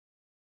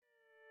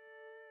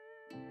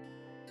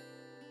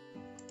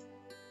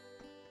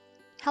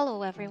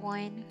Hello,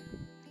 everyone.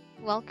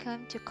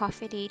 Welcome to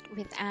Coffee Date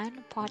with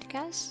Anne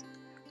podcast,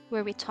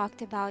 where we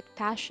talked about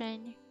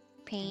passion,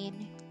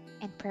 pain,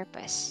 and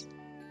purpose.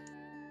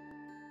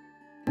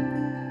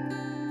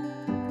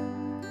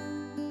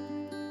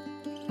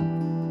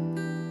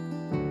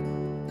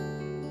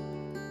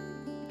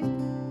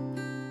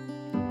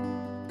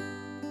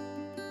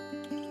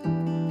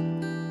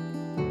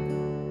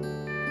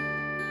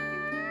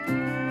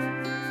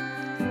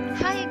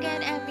 Hi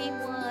again,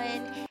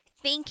 everyone.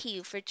 Thank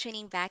you for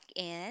tuning back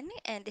in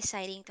and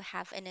deciding to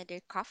have another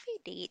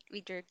coffee date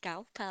with your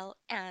gal pal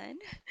Anne.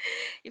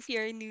 If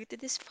you're new to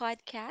this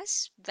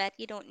podcast, but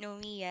you don't know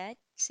me yet,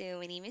 so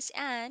my name is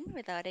Anne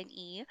without an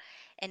E,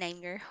 and I'm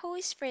your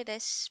host for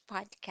this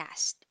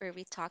podcast where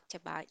we talked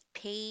about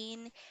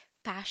pain,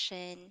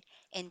 passion,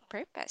 and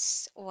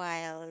purpose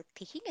while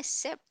taking a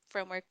sip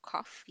from our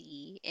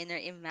coffee in our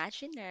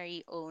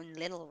imaginary own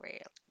little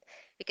world.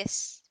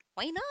 Because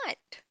why not?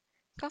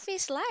 Coffee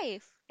is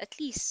life, at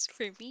least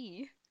for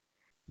me.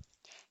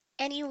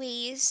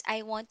 Anyways,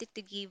 I wanted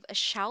to give a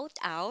shout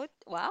out.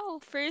 Wow,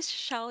 first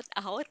shout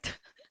out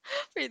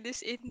for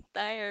this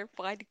entire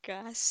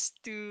podcast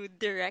to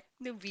Direct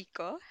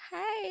Nubico.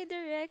 Hi,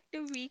 Direct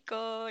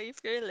Nubico, if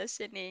you're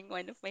listening,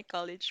 one of my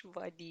college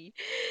buddy.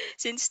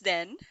 Since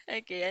then,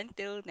 okay,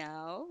 until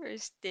now, we're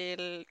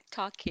still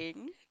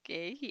talking.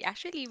 Okay, he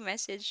actually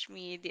messaged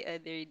me the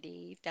other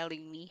day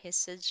telling me his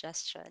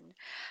suggestion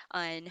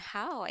on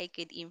how I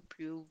could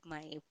improve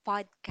my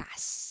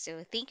podcast.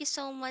 So thank you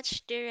so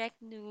much, Direct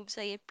Noobs.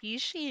 I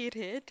appreciate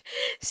it.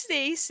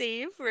 Stay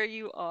safe where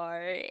you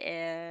are.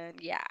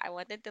 And yeah, I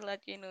wanted to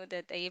let you know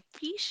that I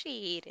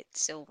appreciate it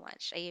so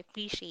much. I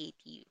appreciate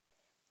you.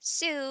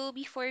 So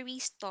before we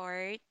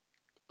start,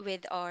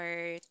 with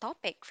our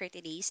topic for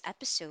today's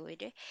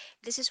episode,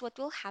 this is what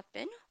will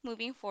happen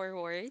moving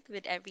forward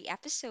with every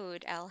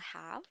episode I'll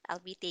have. I'll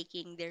be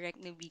taking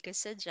direct Nubika's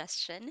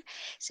suggestion.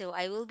 So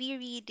I will be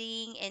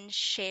reading and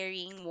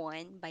sharing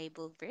one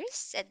Bible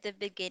verse at the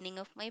beginning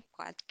of my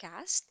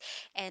podcast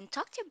and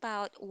talked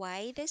about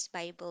why this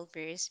Bible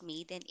verse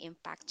made an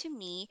impact to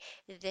me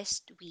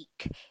this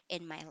week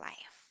in my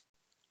life.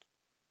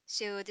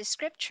 So the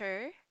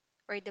scripture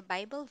or the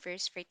Bible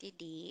verse for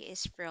today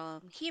is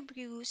from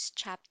Hebrews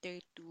chapter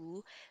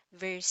 2,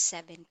 verse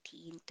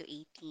 17 to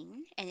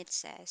 18, and it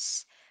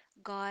says,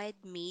 God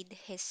made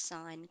his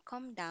son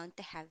come down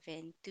to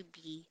heaven to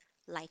be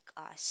like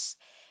us.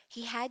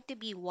 He had to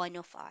be one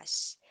of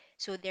us,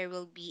 so there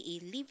will be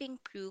a living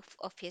proof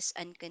of his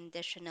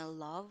unconditional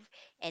love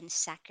and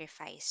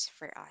sacrifice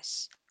for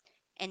us.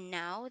 And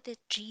now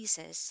that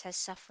Jesus has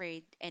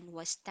suffered and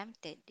was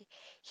tempted,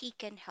 he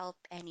can help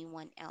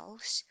anyone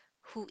else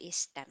who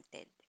is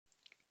tempted.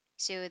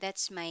 So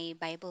that's my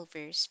Bible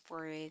verse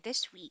for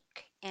this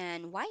week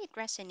and why it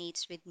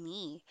resonates with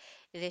me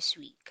this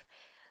week.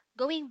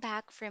 Going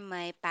back from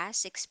my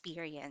past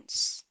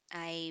experience,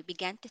 I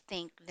began to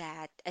think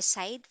that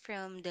aside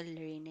from the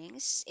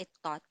learnings it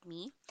taught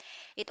me,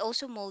 it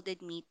also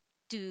molded me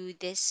to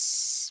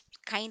this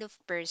kind of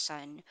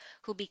person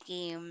who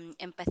became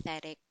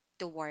empathetic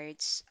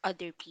towards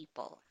other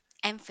people.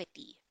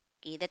 Empathy.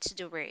 Okay, that's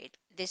the word.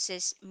 This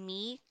is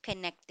me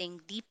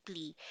connecting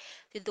deeply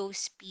to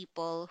those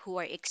people who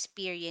are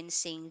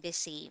experiencing the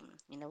same,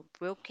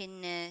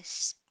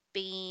 brokenness,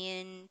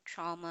 pain,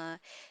 trauma,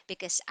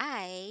 because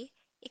I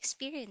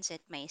experience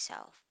it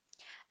myself.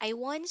 I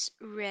once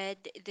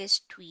read this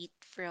tweet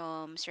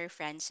from Sir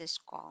Francis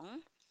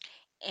Kong,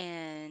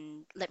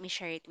 and let me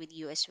share it with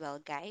you as well,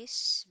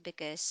 guys,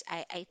 because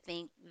I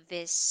think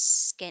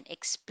this can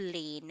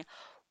explain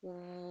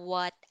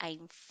what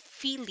I'm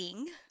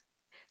feeling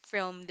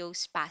from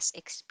those past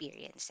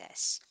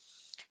experiences.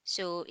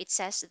 So it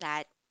says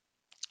that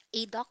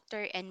a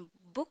doctor and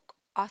book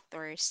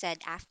author said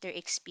after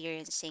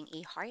experiencing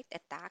a heart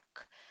attack,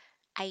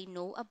 I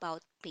know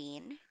about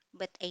pain,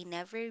 but I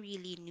never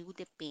really knew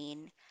the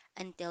pain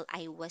until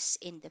I was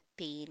in the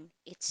pain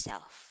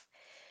itself.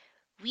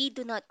 We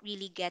do not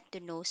really get to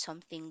know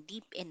something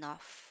deep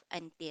enough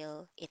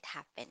until it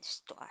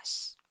happens to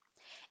us.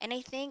 And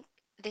I think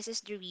this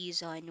is the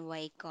reason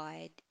why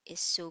God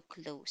is so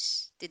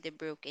close to the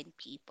broken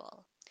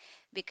people,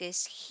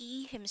 because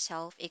He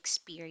Himself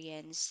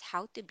experienced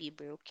how to be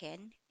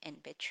broken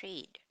and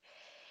betrayed.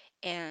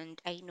 And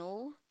I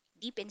know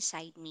deep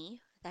inside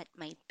me that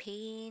my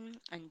pain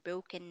and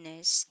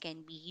brokenness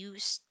can be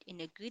used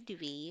in a good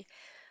way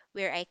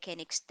where I can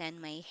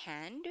extend my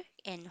hand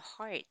and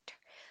heart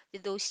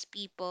to those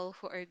people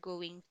who are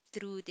going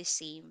through the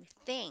same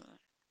thing.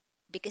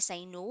 Because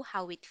I know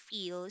how it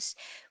feels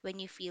when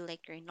you feel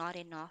like you're not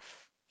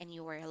enough and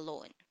you are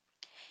alone.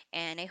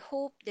 And I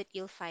hope that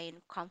you'll find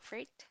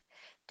comfort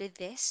to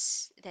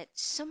this, that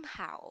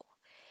somehow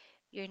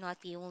you're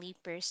not the only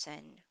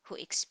person who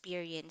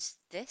experienced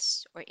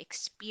this or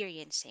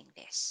experiencing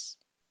this.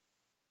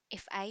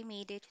 If I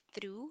made it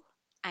through,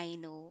 I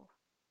know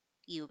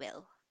you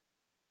will.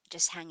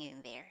 Just hang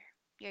in there.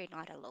 You're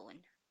not alone.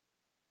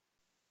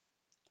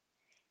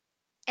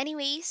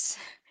 Anyways,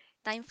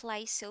 Time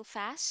flies so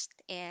fast,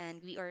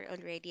 and we are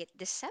already at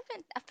the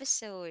seventh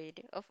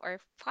episode of our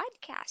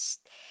podcast.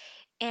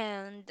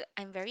 And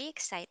I'm very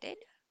excited.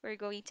 We're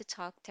going to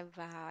talk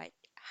about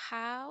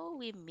how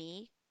we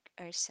make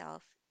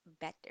ourselves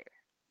better.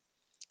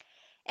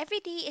 Every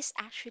day is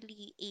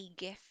actually a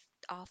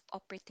gift of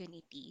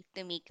opportunity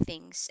to make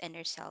things and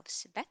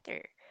ourselves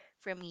better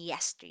from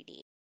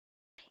yesterday.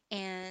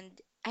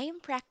 And I am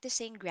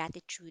practicing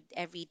gratitude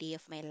every day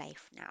of my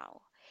life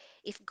now.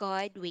 If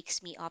God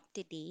wakes me up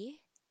today,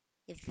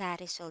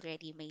 that is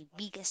already my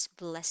biggest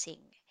blessing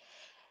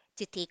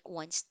to take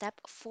one step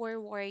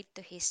forward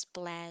to His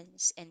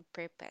plans and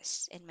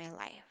purpose in my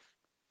life.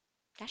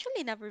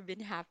 Actually, never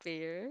been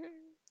happier,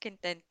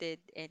 contented,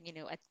 and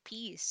at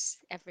peace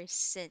ever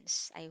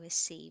since I was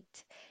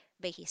saved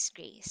by His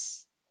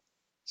grace.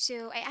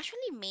 So I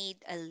actually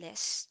made a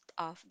list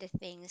of the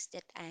things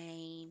that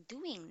I'm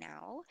doing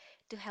now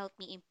to help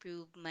me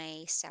improve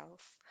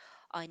myself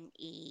on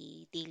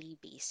a daily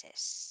basis.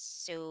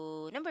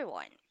 So, number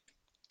one,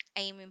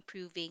 I am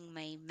improving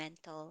my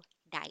mental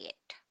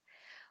diet.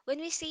 When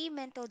we say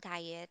mental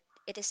diet,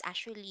 it is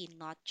actually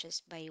not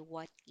just by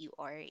what you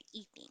are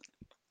eating,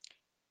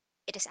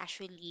 it is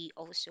actually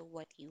also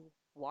what you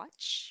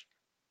watch,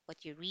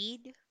 what you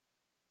read,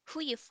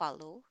 who you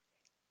follow,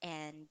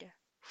 and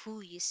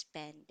who you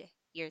spend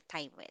your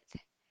time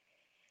with.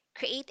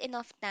 Create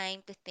enough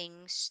time to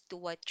things to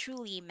what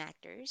truly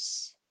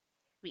matters.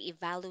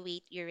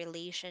 Reevaluate your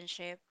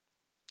relationship,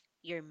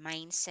 your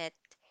mindset,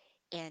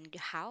 and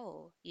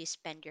how you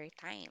spend your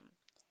time.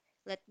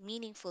 Let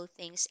meaningful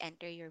things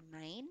enter your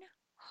mind,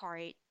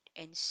 heart,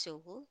 and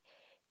soul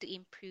to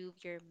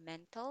improve your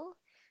mental,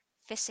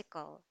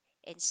 physical,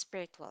 and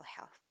spiritual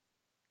health.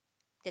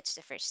 That's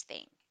the first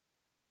thing.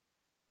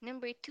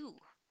 Number two,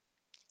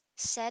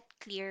 set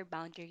clear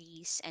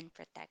boundaries and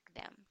protect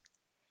them.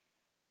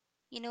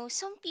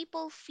 Some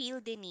people feel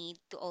the need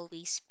to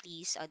always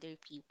please other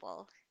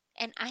people.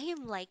 And I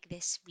am like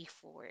this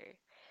before.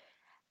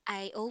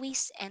 I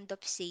always end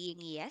up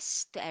saying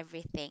yes to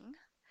everything,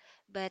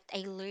 but I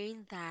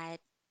learned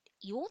that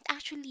you won't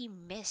actually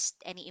miss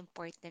any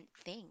important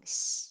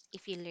things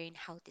if you learn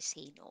how to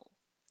say no.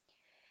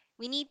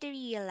 We need to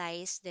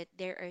realize that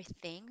there are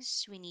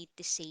things we need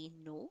to say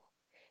no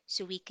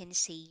so we can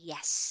say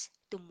yes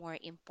to more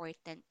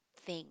important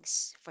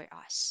things for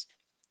us.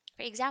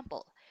 For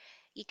example,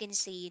 you can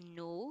say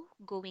no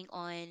going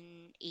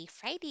on a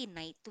Friday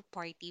night to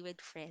party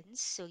with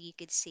friends, so you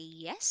could say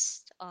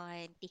yes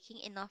on taking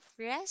enough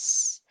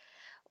rest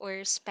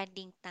or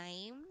spending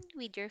time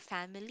with your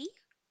family,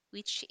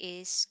 which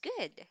is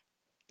good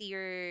to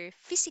your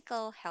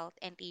physical health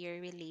and to your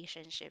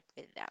relationship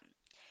with them.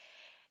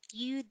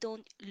 You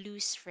don't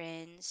lose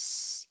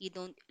friends, you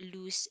don't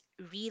lose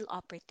real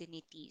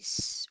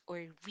opportunities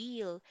or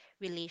real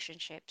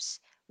relationships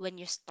when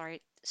you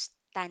start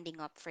standing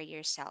up for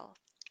yourself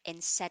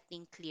and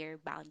setting clear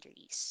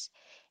boundaries.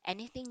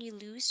 Anything you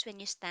lose when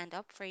you stand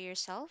up for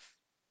yourself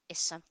is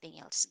something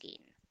else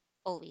gain.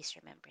 Always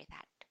remember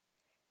that.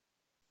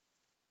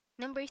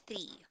 Number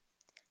three,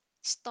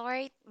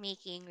 start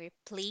making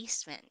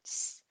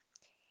replacements.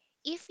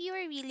 If you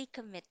are really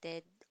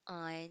committed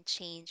on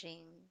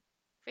changing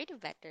for the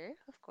better,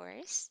 of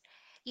course,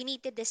 you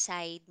need to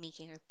decide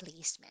making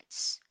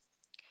replacements.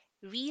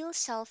 Real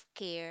self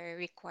care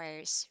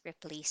requires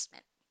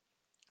replacement.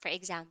 For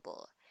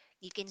example,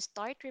 you can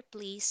start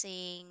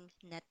replacing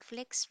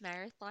Netflix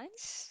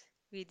marathons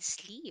with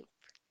sleep.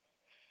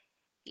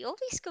 You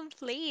always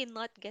complain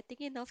not getting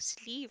enough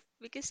sleep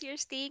because you're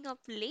staying up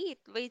late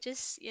by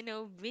just,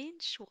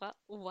 binge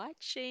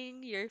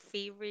watching your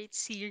favorite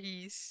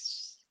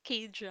series,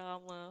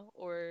 K-drama,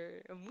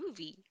 or a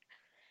movie.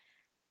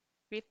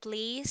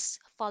 Replace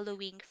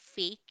following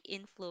fake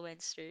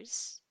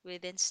influencers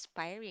with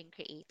inspiring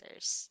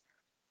creators.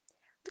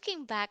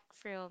 Looking back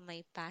from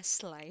my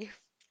past life,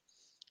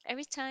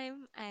 every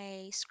time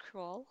I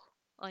scroll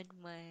on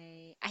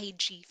my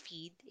IG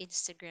feed,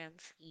 Instagram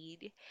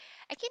feed,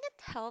 I cannot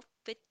help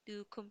but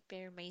to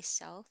compare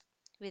myself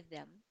with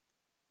them,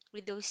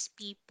 with those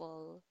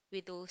people,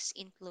 with those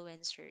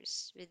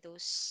influencers, with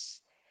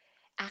those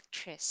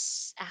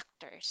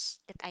actors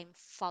that I'm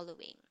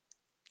following.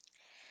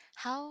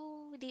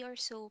 How they are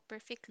so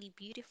perfectly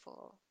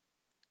beautiful.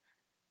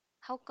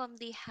 How come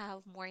they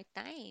have more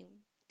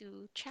time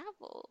to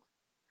travel?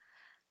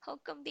 How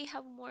come they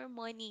have more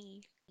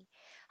money?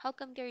 How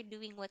come they're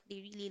doing what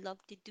they really love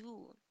to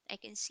do? I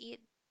can see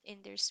it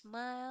in their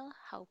smile,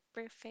 how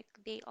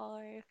perfect they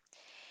are.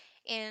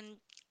 And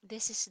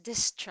this is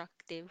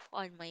destructive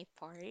on my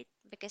part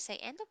because I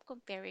end up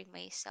comparing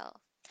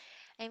myself.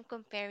 I'm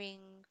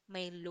comparing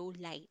my low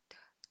light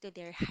to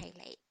their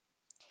highlight.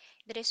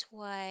 That is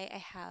why I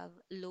have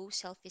low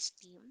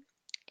self-esteem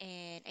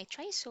and I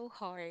try so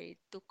hard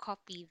to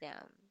copy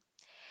them,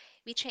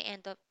 which I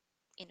end up,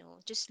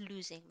 just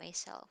losing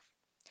myself.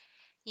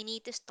 You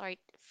need to start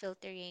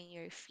filtering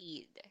your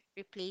feed.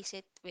 Replace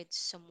it with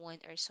someone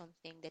or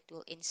something that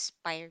will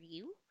inspire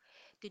you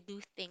to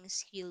do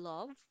things you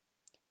love,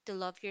 to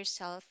love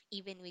yourself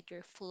even with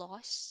your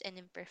flaws and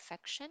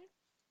imperfection,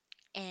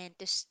 and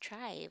to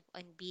strive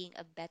on being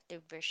a better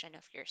version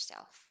of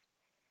yourself.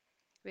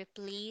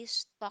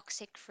 Replace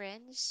toxic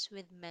friends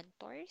with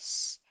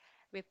mentors.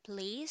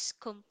 Replace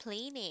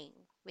complaining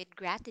with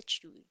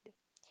gratitude.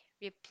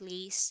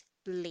 Replace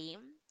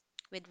blame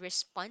with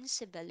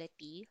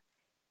responsibility.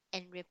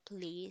 And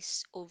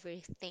replace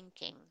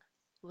overthinking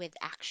with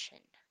action.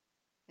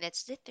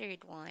 That's the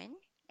third one.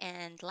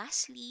 And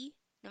lastly,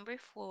 number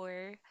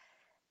four,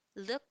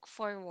 look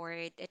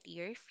forward at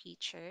your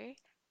future,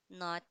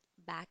 not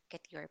back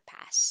at your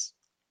past.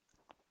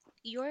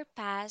 Your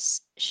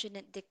past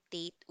shouldn't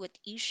dictate what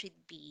you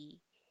should be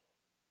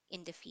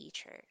in the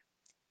future.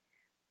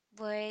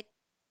 But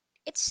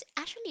it's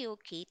actually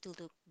okay to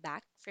look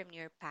back from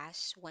your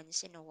past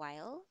once in a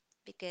while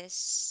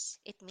because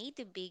it made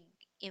a big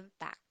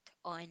impact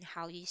on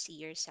how you see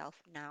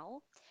yourself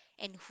now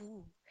and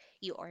who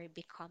you are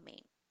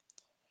becoming.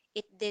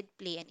 It did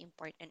play an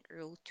important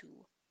role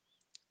too,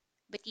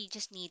 but you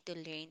just need to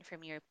learn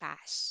from your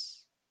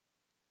past.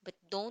 But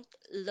don't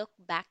look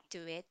back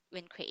to it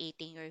when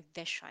creating your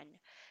vision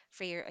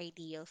for your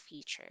ideal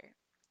future.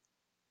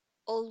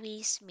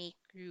 Always make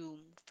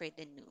room for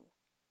the new.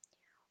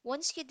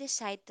 Once you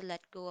decide to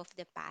let go of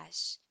the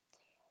past,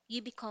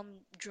 you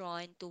become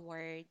drawn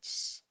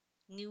towards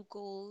new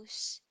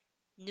goals,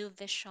 new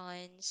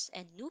visions,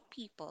 and new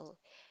people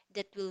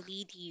that will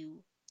lead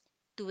you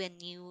to a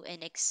new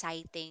and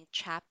exciting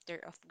chapter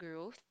of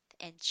growth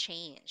and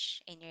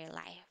change in your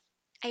life.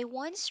 I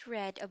once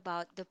read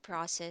about the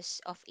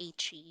process of a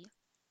tree,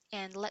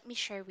 and let me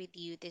share with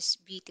you this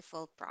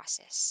beautiful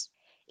process.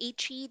 A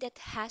tree that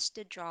has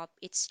to drop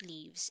its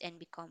leaves and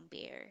become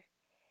bare.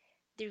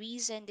 The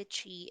reason the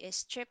tree is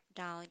stripped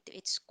down to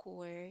its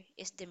core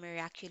is the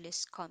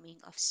miraculous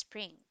coming of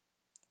spring,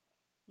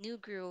 new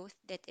growth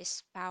that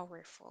is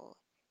powerful,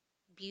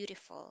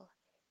 beautiful,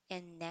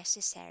 and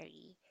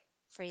necessary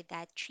for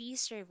that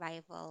tree's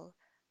survival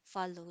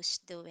follows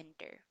the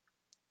winter.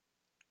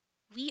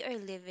 We are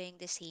living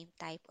the same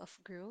type of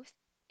growth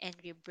and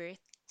rebirth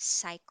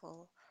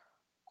cycle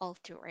all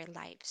through our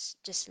lives,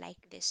 just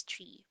like this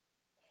tree.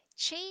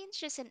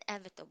 Change is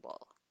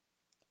inevitable.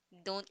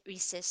 Don't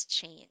resist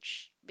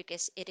change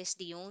because it is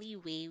the only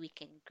way we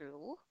can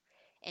grow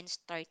and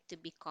start to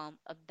become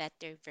a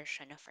better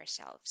version of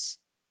ourselves.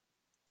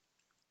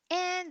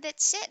 And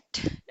that's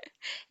it.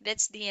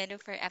 That's the end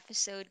of our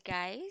episode,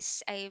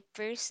 guys. I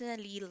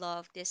personally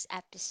love this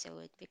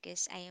episode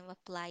because I am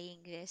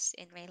applying this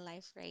in my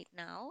life right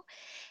now.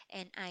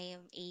 And I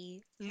am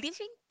a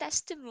living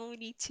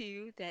testimony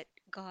too that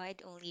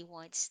God only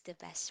wants the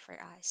best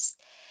for us.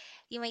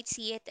 You might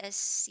see it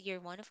as you're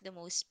one of the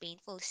most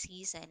painful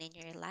season in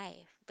your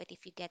life, but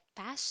if you get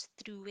past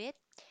through it,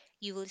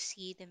 you will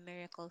see the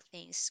miracle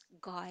things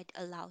God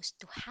allows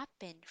to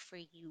happen for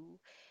you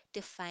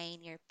to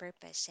find your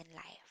purpose in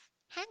life.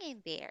 Hang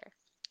in there.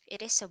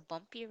 It is a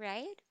bumpy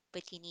ride,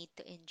 but you need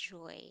to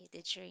enjoy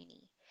the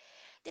journey.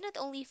 Do not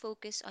only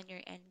focus on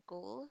your end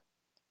goal,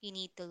 you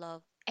need to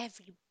love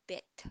every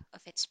bit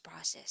of its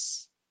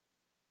process.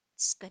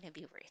 It's gonna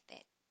be worth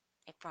it.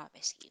 I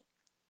promise you.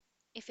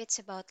 If it's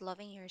about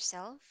loving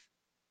yourself,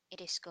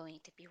 it is going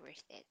to be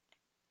worth it.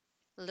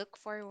 Look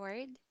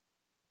forward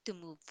to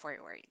move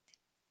forward.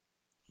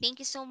 Thank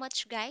you so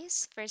much,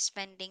 guys, for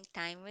spending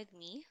time with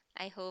me.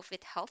 I hope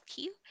it helped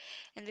you.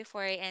 And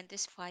before I end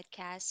this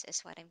podcast,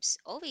 as what I'm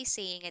always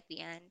saying at the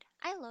end,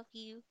 I love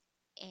you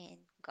and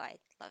God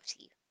loves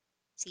you.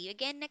 See you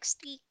again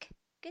next week.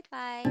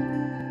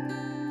 Goodbye.